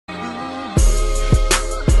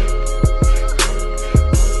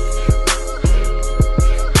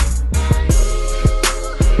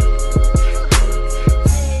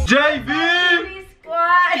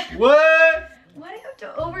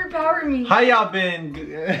How y'all been?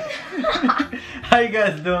 How you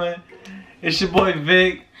guys doing? It's your boy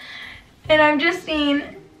Vic. And I'm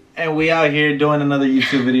Justine. And we out here doing another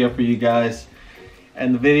YouTube video for you guys.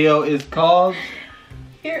 And the video is called...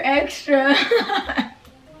 You're extra.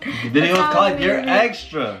 The video is called You're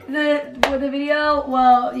Extra. The video,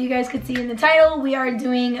 well, you guys could see in the title, we are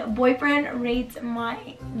doing Boyfriend Rates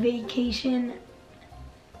My Vacation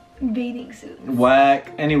Bathing Suit.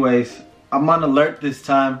 Whack. Anyways, I'm on alert this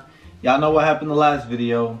time. Y'all know what happened the last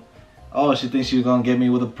video. Oh, she thinks she was gonna get me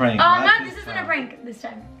with a prank. This isn't a prank this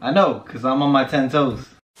time. I know, because I'm on my 10 toes.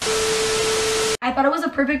 I thought it was a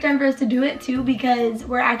perfect time for us to do it too because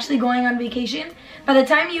we're actually going on vacation. By the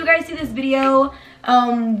time you guys see this video,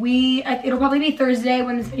 it'll probably be Thursday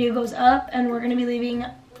when this video goes up, and we're gonna be leaving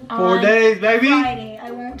on 4 days, baby. Friday. I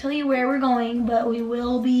won't tell you where we're going, but we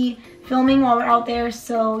will be filming while we're out there,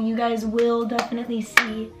 so you guys will definitely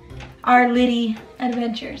see our litty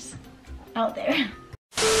adventures out there.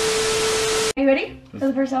 Are you ready for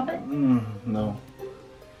the first outfit? No.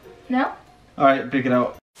 No? Alright, pick it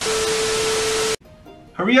out.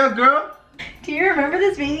 Hurry up, girl! Do you remember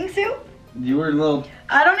this bathing suit? You were a little...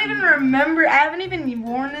 I don't even remember. I haven't even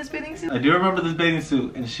worn this bathing suit. I do remember this bathing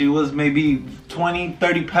suit, and she was maybe 20,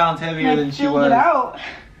 30 pounds heavier than she was it out.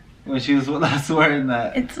 when she was last wearing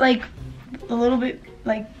that. It's like a little bit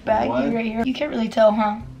like baggy right here. You can't really tell,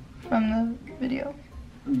 huh? From the video.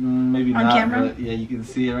 Maybe on not, camera? but yeah, you can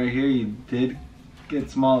see it right here. You did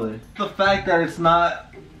get smaller. The fact that it's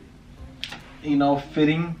not, you know,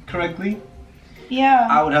 fitting correctly. Yeah.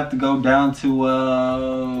 I would have to go down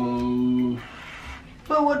to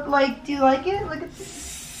But what, like, do you like it? Look at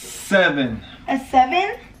 7. A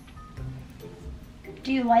 7?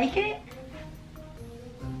 Do you like it?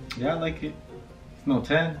 Yeah, I like it. It's no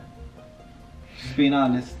 10. Just being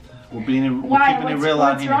honest. We're keeping it real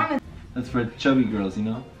out here. That's for chubby girls, you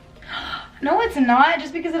know? No, it's not.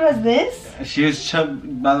 Just because it has this. She is chubby.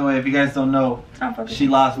 By the way, if you guys don't know, she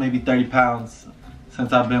lost maybe 30 pounds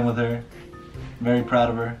since I've been with her. Very proud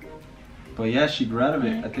of her. But yeah, she grew out of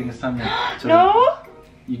it. I think it's time to... No?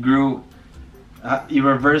 You grew... you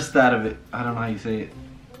reversed out of it. I don't know how you say it.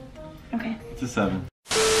 Okay. It's a 7.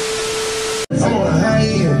 I'm on a high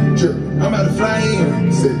end trip. I'm about to fly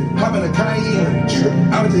in. Hop in a Cayenne trip.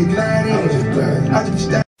 I was just gliding. I just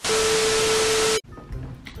gliding.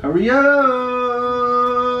 Hurry up!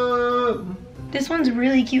 This one's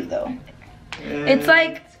really cute though. Yeah, it's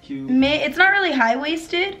like it's cute. It's not really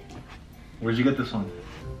high-waisted. Where'd you get this one?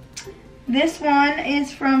 This one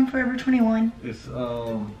is from Forever 21. It's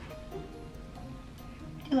Do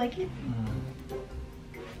you like it?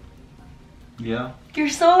 Yeah. You're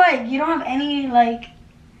so like, you don't have any like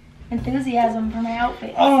enthusiasm for my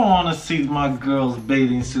outfit. I don't want to see my girls'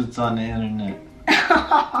 bathing suits on the internet.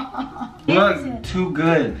 Look too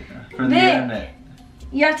good for the internet.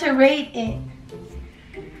 You have to rate it.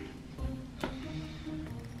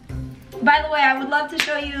 By the way, I would love to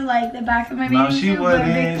show you like the back of my bathing suit. No, she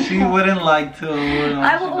wouldn't. She wouldn't like to.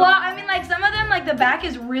 I mean, like some of them, like the back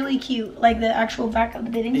is really cute, like the actual back of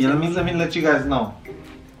the bathing suit. Yeah, let me let you guys know.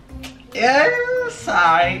 Yes,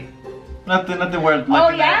 alright. Nothing worth looking at. Oh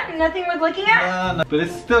yeah, nothing worth looking at. No, but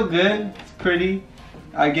it's still good. It's pretty.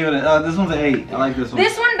 I give it a. This one's an 8. I like this one.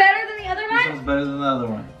 This one better than the other one? This one's better than the other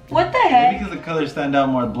one. What the heck? Maybe because the colors stand out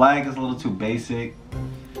more. Black is a little too basic.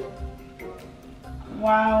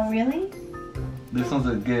 Wow, really? This one's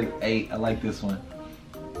a good 8. I like this one.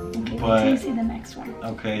 Okay, but, let me see the next one.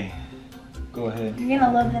 Okay, go ahead. You're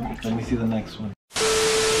gonna love the next one. Let me see the next one.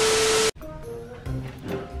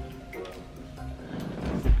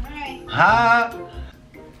 Alright. Ha!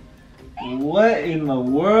 What in the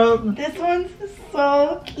world? This one's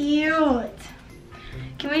so cute.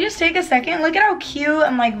 Can we just take a second? Look at how cute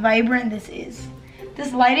and like vibrant this is.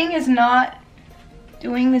 This lighting is not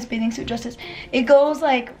doing this bathing suit justice. It goes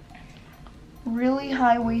like really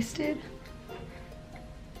high-waisted.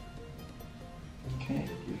 Okay.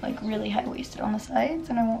 Like really high-waisted on the sides,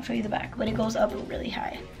 and I won't show you the back, but it goes up really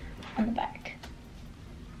high on the back.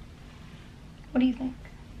 What do you think?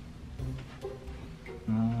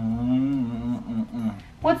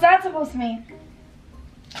 What's that supposed to mean?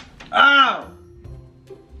 Ow!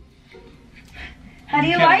 How do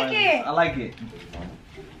you like it? I like it.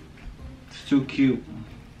 It's too cute.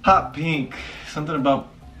 Hot pink. Something about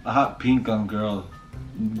a hot pink on girl.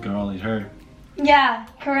 Girl is her. Yeah,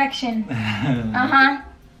 correction. Uh-huh.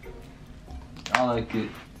 I like it.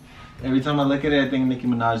 Every time I look at it, I think Nicki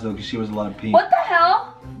Minaj though, because she wears a lot of pink. What the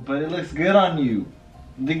hell? But it looks good on you.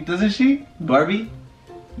 Doesn't she? Barbie?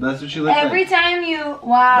 That's what she looks like. Every time you,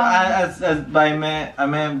 wow. I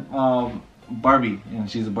meant Barbie, and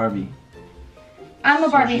she's a Barbie. I'm a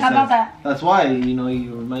Barbie. How about that? That's why, you know,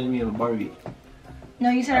 you reminded me of a Barbie. No,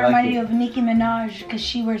 you said I reminded you of Nicki Minaj because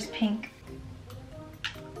she wears pink.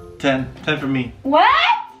 10. 10 for me. What?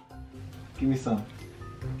 Give me some.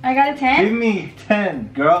 I got a 10? Give me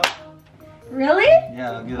 10, girl. Really?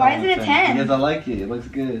 Yeah, I'll give Why is it a 10? Because I like it. It looks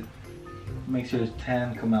good. Make sure it's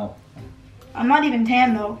 10 come out. I'm not even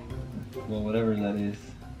tan though. Well, whatever that is.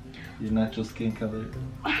 Your natural skin color.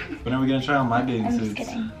 When are we gonna try on my bathing suits? I'm just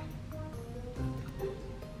kidding.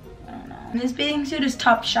 I don't know. This bathing suit is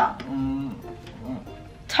Topshop.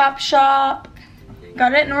 Topshop.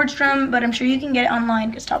 Got it at Nordstrom, but I'm sure you can get it online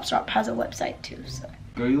because Topshop has a website too. So.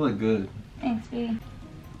 Girl, you look good. Thanks, baby.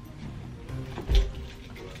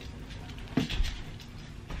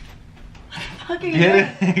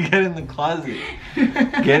 Get in the closet.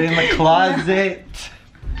 Get in the closet.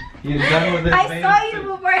 You're done with this. I saw you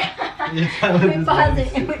before. You're done with We pause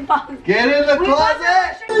it. We pause it. Get in the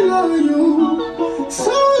closet. I love you,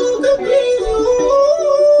 so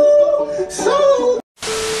confused, so.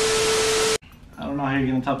 I don't know how you're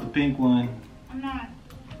gonna top the pink one. I'm not.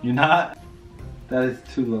 You're not? That is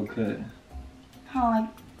too low cut. How like?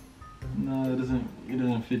 No, it doesn't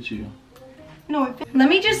fit you. No, it fits. Let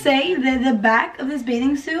me just say that the back of this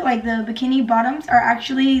bathing suit, like the bikini bottoms, are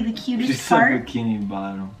actually the cutest part. She's a bikini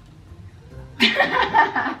bottom.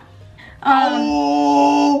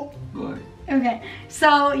 Oh. Boy. Okay,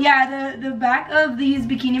 so yeah, the back of these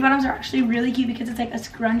bikini bottoms are actually really cute because it's like a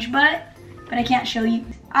scrunch butt, but I can't show you.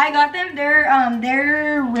 I got them.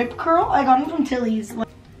 They're Rip Curl. I got them from Tilly's.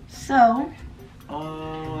 So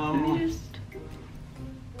let me just.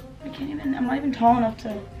 I can't even. I'm not even tall enough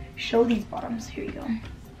to show these bottoms. Here you go.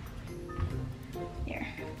 Here.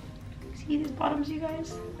 See these bottoms, you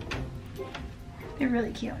guys? They're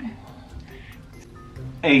really cute.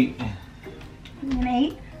 8. An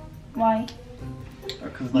 8? Why?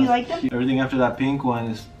 You like them? Everything after that pink one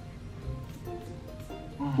is.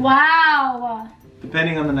 Wow.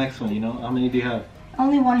 Depending on the next one, you know? How many do you have?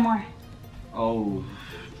 Only one more. Oh.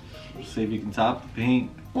 See if you can top the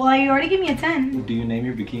pink. Well, you already gave me a 10. Do you name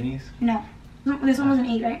your bikinis? No. This one was an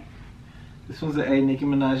 8, right? This one's an 8. Nicki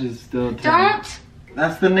Minaj is still a 10. Don't!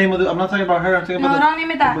 That's the name of the. I'm not talking about her. I'm talking about don't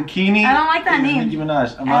name it that. the bikini. I don't like that name. Nicki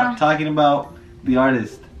Minaj. I'm not talking about the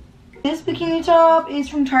artist. This bikini top is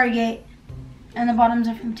from Target, and the bottoms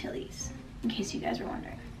are from Tilly's, in case you guys were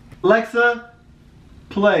wondering. Alexa,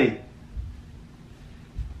 play.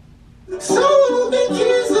 So many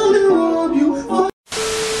kids only rob you.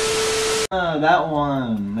 That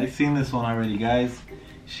one. I've seen this one already, guys.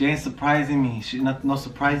 She ain't surprising me. No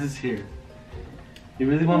surprises here. You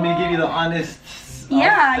really want me to give you the honest?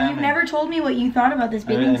 Yeah, you've never told me what you thought about this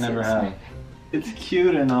bathing suit. I never have. It's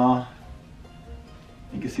cute and all.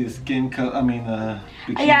 You can see the skin color. I mean the.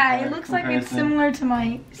 Yeah, it looks like it's similar to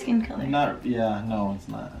my skin color. Not. Yeah. No, it's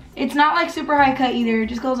not. It's not like super high cut either. It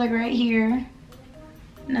just goes like right here.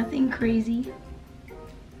 Nothing crazy.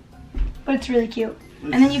 But it's really cute.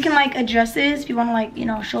 And then you can like adjust this if you want to like, you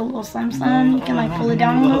know, show a little some. You can like pull it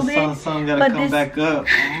down a little bit. Some gotta come back up.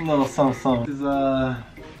 Little some. This is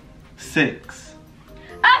 6.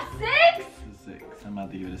 A 6? It's a 6. I'm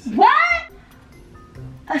about to give it a 6. What?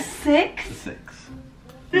 A 6? It's a 6.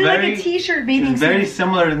 It's like a t-shirt bathing suit. It's very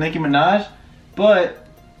similar to Nicki Minaj, but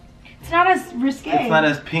it's not as risque. It's not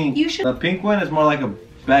as pink. You should. The pink one is more like a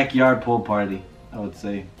backyard pool party, I would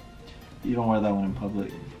say. You don't wear that one in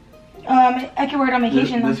public. I can wear it on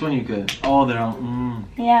vacation. This one you could. Oh, they're on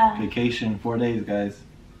yeah. Vacation, 4 days, guys.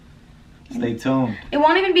 Stay tuned. It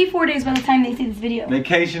won't even be 4 days by the time they see this video.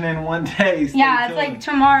 Vacation in 1 day. Yeah, it's like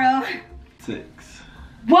tomorrow. 6.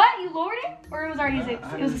 What? You lowered it? Or it was already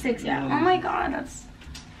 6? It was a 6, yeah. Oh my god, that's...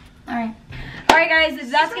 Alright. Alright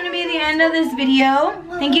guys, that's going to be the end of this video.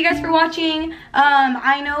 Thank you guys for watching.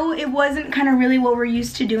 I know it wasn't kind of really what we're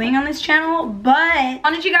used to doing on this channel, but I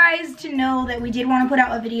wanted you guys to know that we did want to put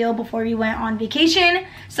out a video before we went on vacation.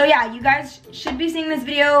 So yeah, you guys should be seeing this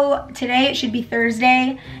video today. It should be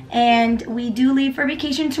Thursday, and we do leave for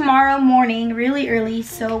vacation tomorrow morning really early,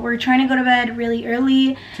 so we're trying to go to bed really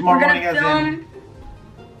early. Tomorrow we're morning gonna film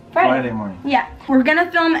Friday morning. Yeah, we're gonna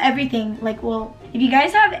film everything. Like, well, if you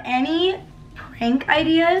guys have any prank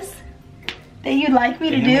ideas that you'd like me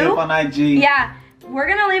to do, hit me up on IG. Yeah, we're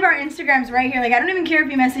gonna leave our Instagrams right here. Like, I don't even care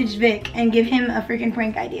if you message Vic and give him a freaking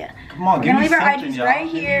prank idea. Come on, give me something, our IGs right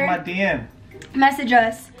here. Give me my DM. Message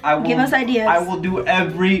us. Give us ideas. I will do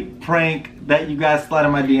every prank that you guys slide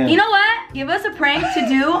in my DM. You know what? Give us a prank to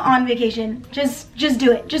do on vacation. Just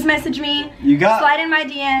do it. Just message me. Slide in my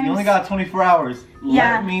DMs. You only got 24 hours.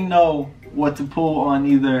 Yeah. Let me know what to pull on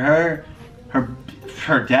either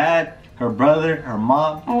her dad, her brother, her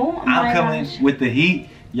mom. Oh my I'm coming gosh. with the heat.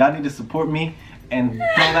 Y'all need to support me. and throw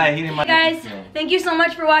that heat in my guys, thank you so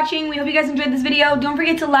much for watching. We hope you guys enjoyed this video. Don't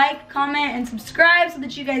forget to like, comment, and subscribe so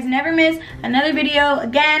that you guys never miss another video.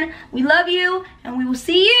 Again, we love you, and we will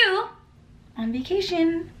see you on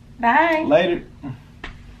vacation. Bye. Later.